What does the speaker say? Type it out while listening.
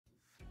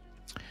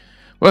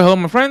Well, hello,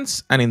 my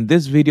friends, and in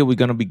this video, we're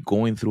going to be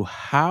going through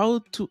how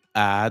to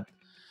add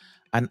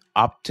an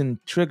opt-in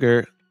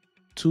trigger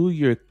to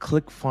your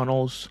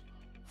ClickFunnels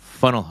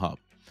funnel hub.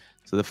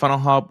 So the funnel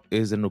hub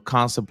is a new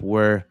concept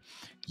where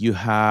you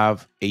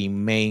have a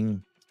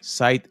main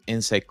site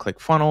inside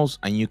ClickFunnels,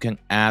 and you can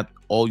add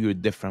all your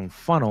different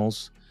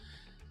funnels.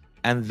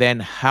 And then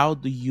how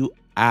do you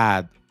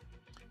add?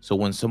 So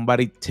when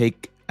somebody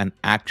take an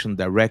action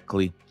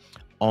directly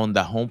on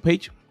the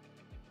homepage,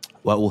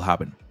 what will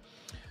happen?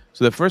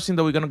 So the first thing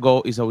that we're going to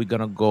go is that we're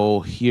going to go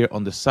here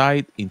on the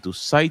side into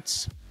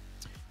sites,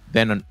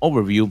 then an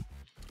overview,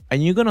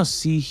 and you're going to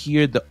see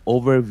here the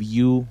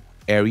overview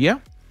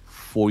area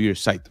for your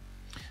site.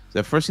 So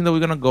the first thing that we're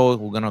going to go,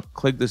 we're going to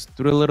click this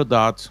three little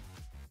dots,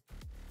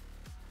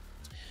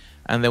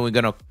 and then we're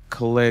going to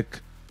click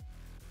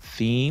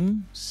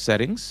theme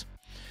settings.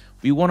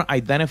 We want to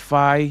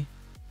identify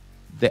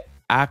the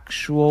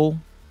actual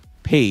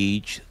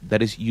page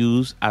that is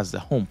used as the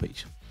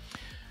homepage.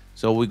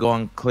 So we go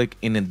and click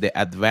in the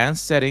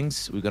advanced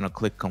settings. We're going to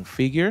click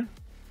configure.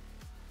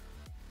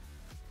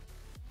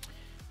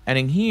 And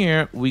in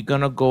here, we're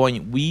going to go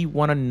and we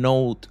want to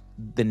note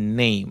the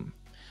name.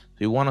 So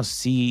you want to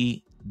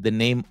see the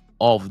name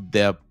of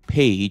the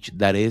page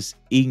that is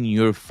in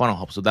your funnel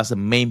hub. So that's the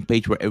main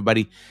page where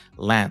everybody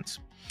lands.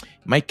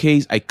 In my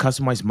case, I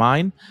customize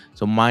mine.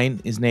 So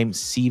mine is named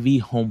CV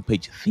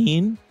homepage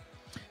theme.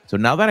 So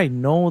now that I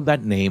know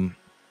that name,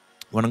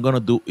 what I'm going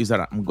to do is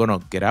that I'm going to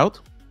get out.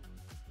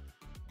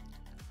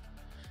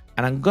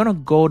 And I'm going to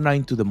go now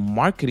into the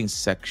marketing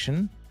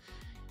section.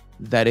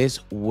 That is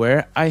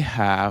where I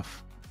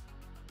have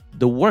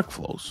the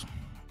workflows.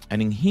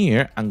 And in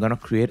here, I'm going to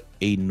create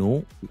a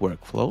new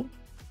workflow.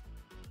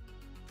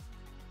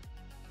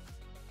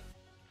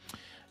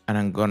 And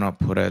I'm going to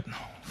put it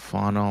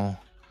funnel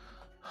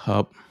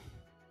hub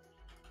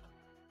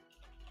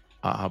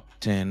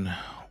opt-in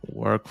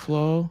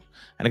workflow.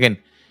 And again,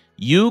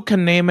 you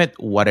can name it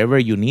whatever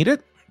you need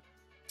it.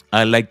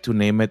 I like to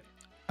name it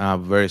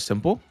very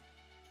simple.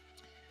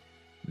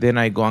 Then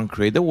I go and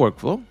create the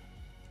workflow.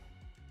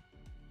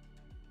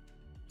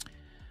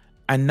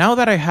 And now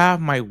that I have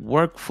my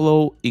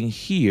workflow in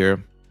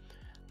here,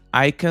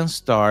 I can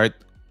start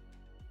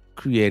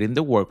creating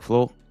the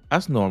workflow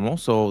as normal.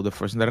 So the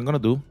first thing that I'm going to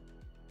do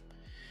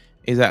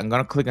is that I'm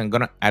going to click, I'm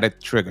going to add a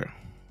trigger.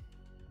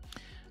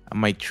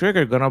 And my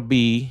trigger going to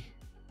be,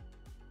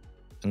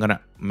 I'm going to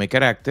make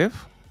it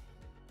active.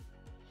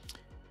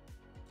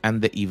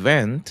 And the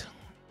event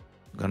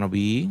going to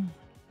be,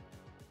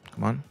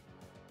 come on.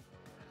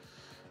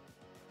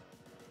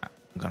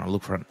 I'm going to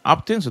look for an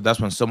opt-in. So that's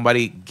when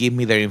somebody give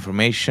me their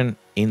information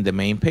in the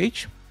main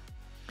page.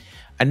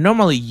 And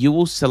normally you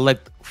will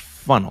select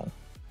funnel.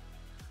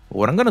 But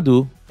what I'm going to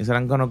do is that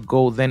I'm going to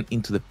go then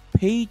into the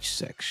page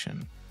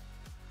section.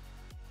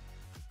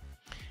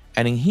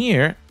 And in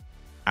here,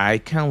 I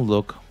can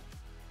look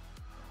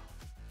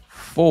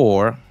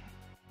for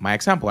my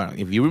example.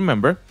 If you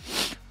remember,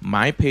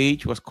 my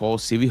page was called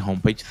CV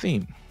homepage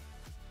theme.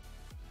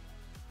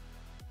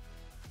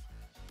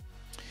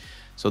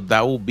 So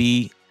that will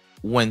be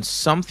when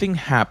something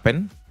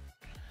happened,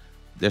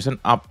 there's an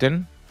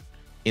opt-in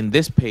in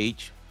this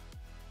page,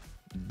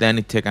 then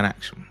it take an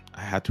action.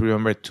 I had to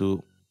remember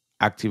to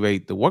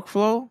activate the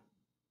workflow.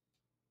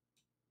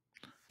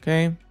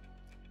 Okay.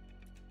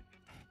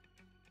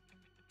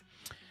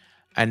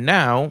 And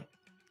now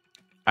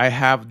I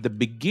have the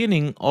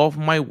beginning of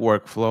my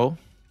workflow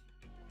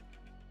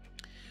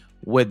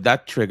with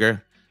that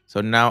trigger.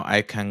 So now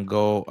I can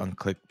go and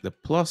click the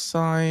plus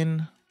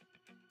sign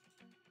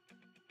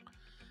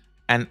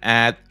and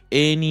add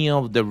any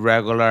of the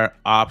regular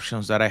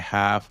options that I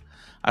have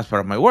as part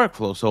of my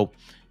workflow. So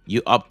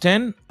you opt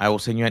in, I will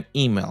send you an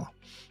email,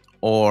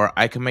 or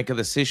I can make a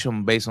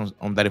decision based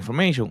on that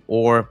information.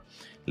 Or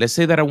let's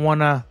say that I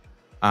wanna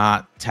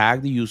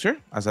tag the user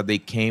as that they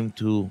came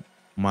to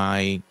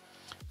my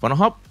funnel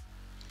hub.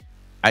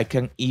 I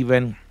can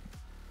even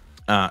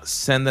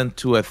send them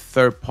to a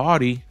third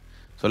party.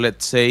 So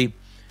let's say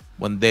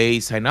when they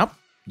sign up,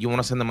 you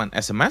wanna send them an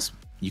SMS,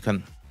 you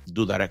can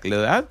do directly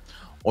that.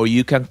 Or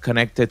you can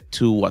connect it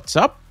to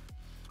WhatsApp,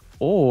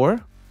 or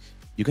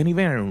you can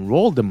even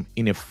enroll them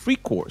in a free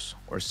course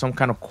or some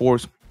kind of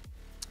course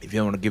if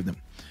you want to give them.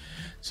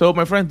 So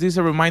my friends, this is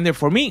a reminder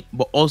for me,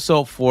 but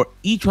also for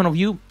each one of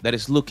you that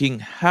is looking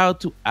how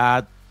to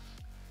add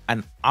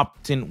an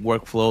opt-in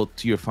workflow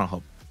to your funnel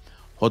hub.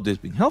 Hope this has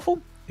been helpful.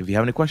 If you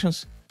have any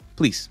questions,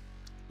 please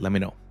let me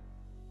know.